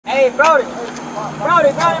Brody.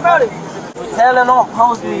 Tell them don't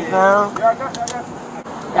post me, fam.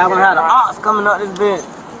 Y'all gonna have the ox coming up this bitch.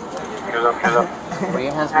 Put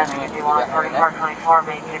your hands behind you. 24,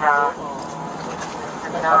 make it,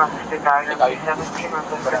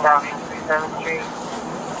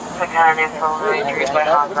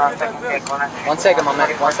 One second, my man.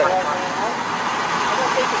 1 second.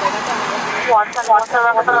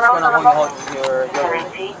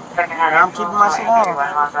 I'm keeping my shit on.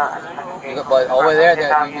 But over there,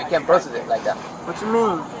 you can't process it like that. What you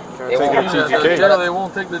mean? Generally, they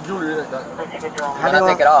won't take the jewelry like that. They're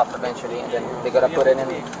gonna take it off eventually, and then they're gonna put it in.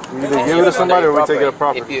 We either give it to somebody or we take it a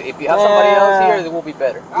property. If you have somebody else here, it will be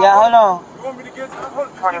better. Yeah, hold on.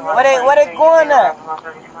 Where they going at?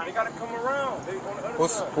 They gotta come around.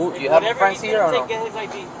 Who? You have friends here or no?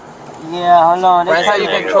 Yeah, hold on. Friends that you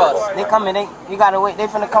can trust. They coming. You gotta wait. They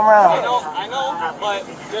finna come around. I know, but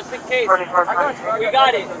just in case, we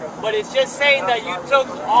got it. But it's just saying that you took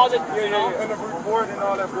all the, and the report and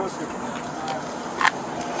all that bullshit.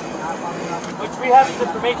 which we have this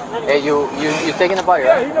information anyway. Hey, you taking the body,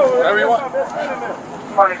 right? Yeah, you know whatever you want.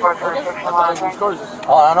 Oh,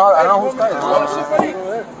 I know whose car it is.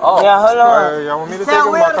 Oh. Yeah, hold on. Y'all want me to take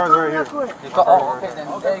them? My car's right here. Oh, okay, then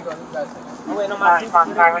there you go. I'm waiting on my teeth.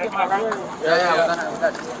 Yeah, we got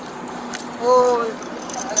it.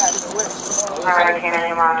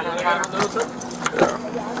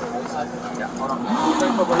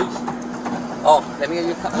 Oh, let me get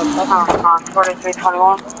you a cup.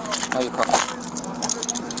 4321. No, you cup.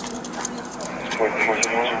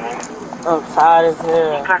 I'm tired as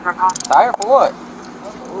hell. Tired for what?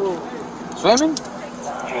 Swimming?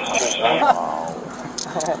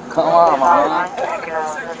 Come on, man.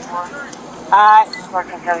 Alright. Well,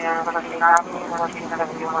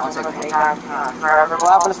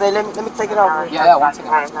 I'm gonna say, let me take it off. Yeah, 1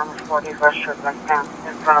 second.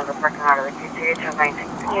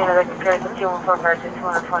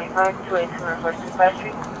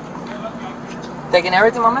 Taking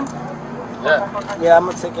everything, man? Yeah, I'm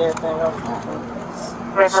gonna take everything off.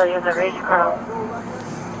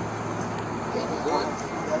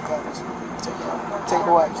 Take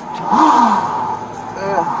the watch.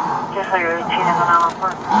 Just like your routine is on our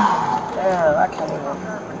part. Yeah, I can't even.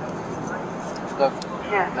 Look,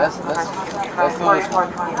 let's do this one.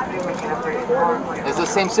 It's the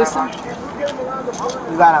same system?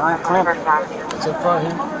 You gotta unclip it. It's in front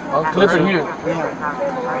here. Unclip it here.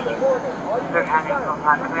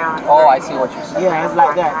 Oh, I see what you're saying. Yeah, it's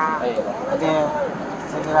like that. There you go. And then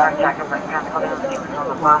take it out.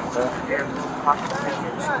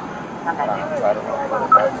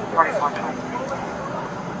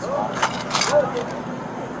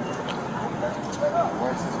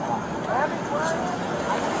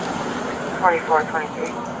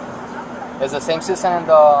 It's the same system in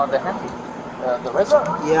the hand? The rest?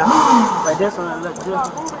 Yeah. But this one looks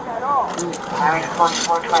different. Harry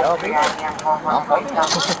 4423, I'm I fighting.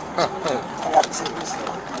 gotta take this.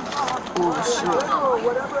 Ooh, shit.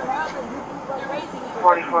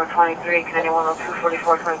 4423, can anyone know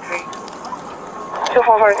 24423?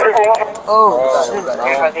 24423. Oh, shit. That's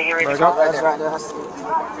right there. I see it.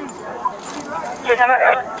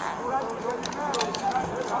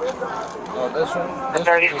 This one.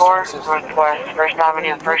 34, Northwest 1st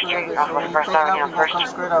Avenue and 1st Street, Northwest 1st Avenue and 1st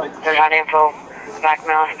Street. There's on info, black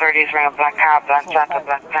males, 30s, ran a black hat, black jacket,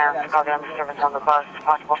 black pants, called down disturbance on the bus,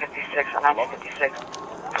 possible 56 and 1956,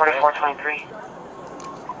 4423.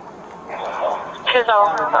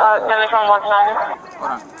 Chizo, Delhi from 190.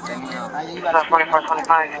 Hold on. That's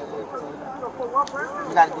 4425.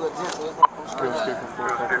 You gotta do it gentle.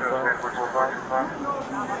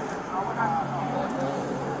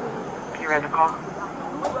 You ready to call?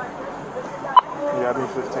 Yeah, I need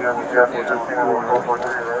 15.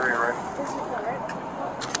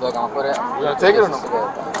 Look, I'm gonna put it. You gonna take it or no?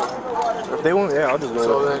 If they won't, yeah, I'll just go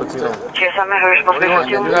with Patino. Cheers, I'm here. Supposed to be with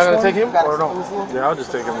You're you. not gonna take him or no? Yeah, I'll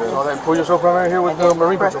just take him So there. then pull yourself right here with the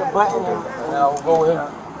Marine Press the Patrol. button. Now we'll go with him.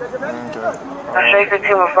 Okay. I'm straight for 2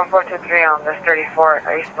 and 4423 on this 34.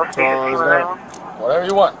 Are you supposed to be with you available? Whatever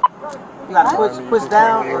you want. You gotta push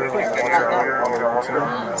down. Push like that.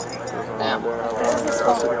 Damn.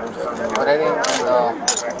 Put it in.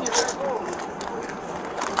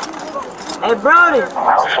 Hey, Brody.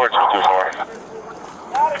 4224.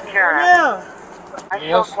 Sure. Yeah. I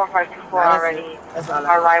showed 4524 already.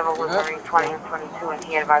 Our rival was Marine 20 and 22, and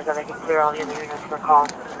he advised that I could clear all the other units for call.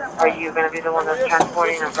 Are you going to be the one that's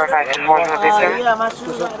transporting and 4524 going to be there? Yeah, my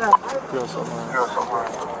shoes right there.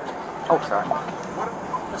 Oh, sorry.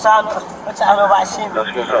 What y'all know about shit?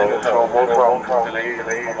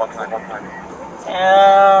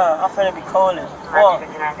 Damn, I'm finna be cold as fuck.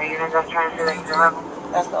 1959, you know, just trying to see that you're rebel.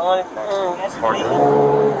 That's the only thing. That's me.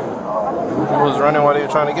 You was running while they were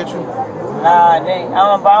trying to get you? Nah, they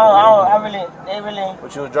really.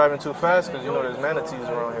 But you was driving too fast because you know there's manatees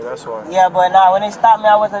around here, that's why. Yeah, but nah, when they stopped me,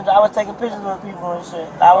 I was taking pictures with people and shit.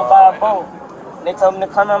 I was by a boat. They told me to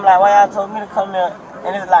come here. I'm like, why y'all told me to come here?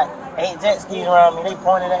 And it's like 8 jet skis around me. They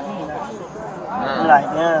pointed at me. I'm like,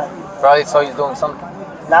 yeah. Probably saw you doing something.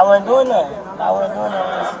 I wasn't doing that.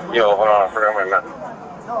 Yo, hold on, I forgot my map.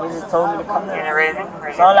 They just told me to come In the here. raising?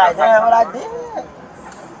 So I'm like, damn, what I did?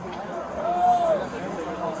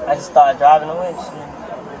 I just started driving away. Shit.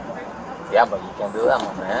 Yeah, but you can't do that,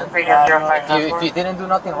 my man. Region 05. If you didn't do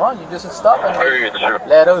nothing wrong, you just stop and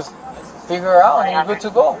let us figure it out and you're good to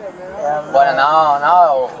go. Yeah, But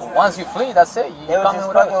now, once you flee, that's it. You they were come just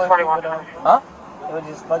with fucking us. with me. Huh? They were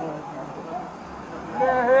just fucking with me.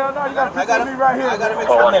 Yeah, hell no, you gotta pick me right here.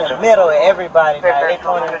 I'm in the middle of everybody. Like, they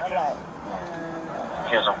pointed at me. Like,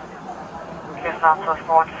 Here's him. Here's Southwest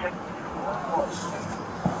 416.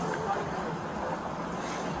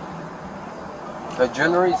 The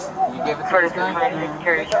jewelries, you gave it to this guy?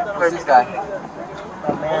 32, Who's this guy?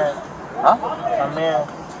 my man. Huh? My man.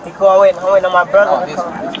 He called waiting on my brother. No, this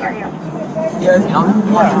one. Yeah, You know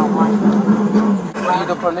him? yeah. What do you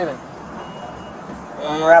do for a living?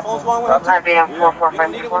 Rapper. IBM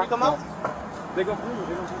 44561.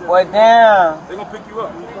 Boy, damn. They're gonna pick you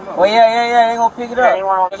up. Well, yeah, they gonna pick it up.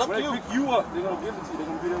 Anyone When they pick you up, they're gonna give it to you. They're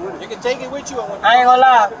gonna be there with it. You can take it with you. I ain't gonna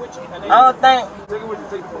lie. I don't think. Take it with you,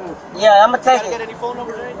 take the phone. Yeah, I'm gonna take Get it. any phone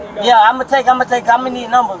numbers or anything? Yeah, I'm gonna take. I'm gonna need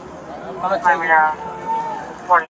numbers. I'm gonna take it.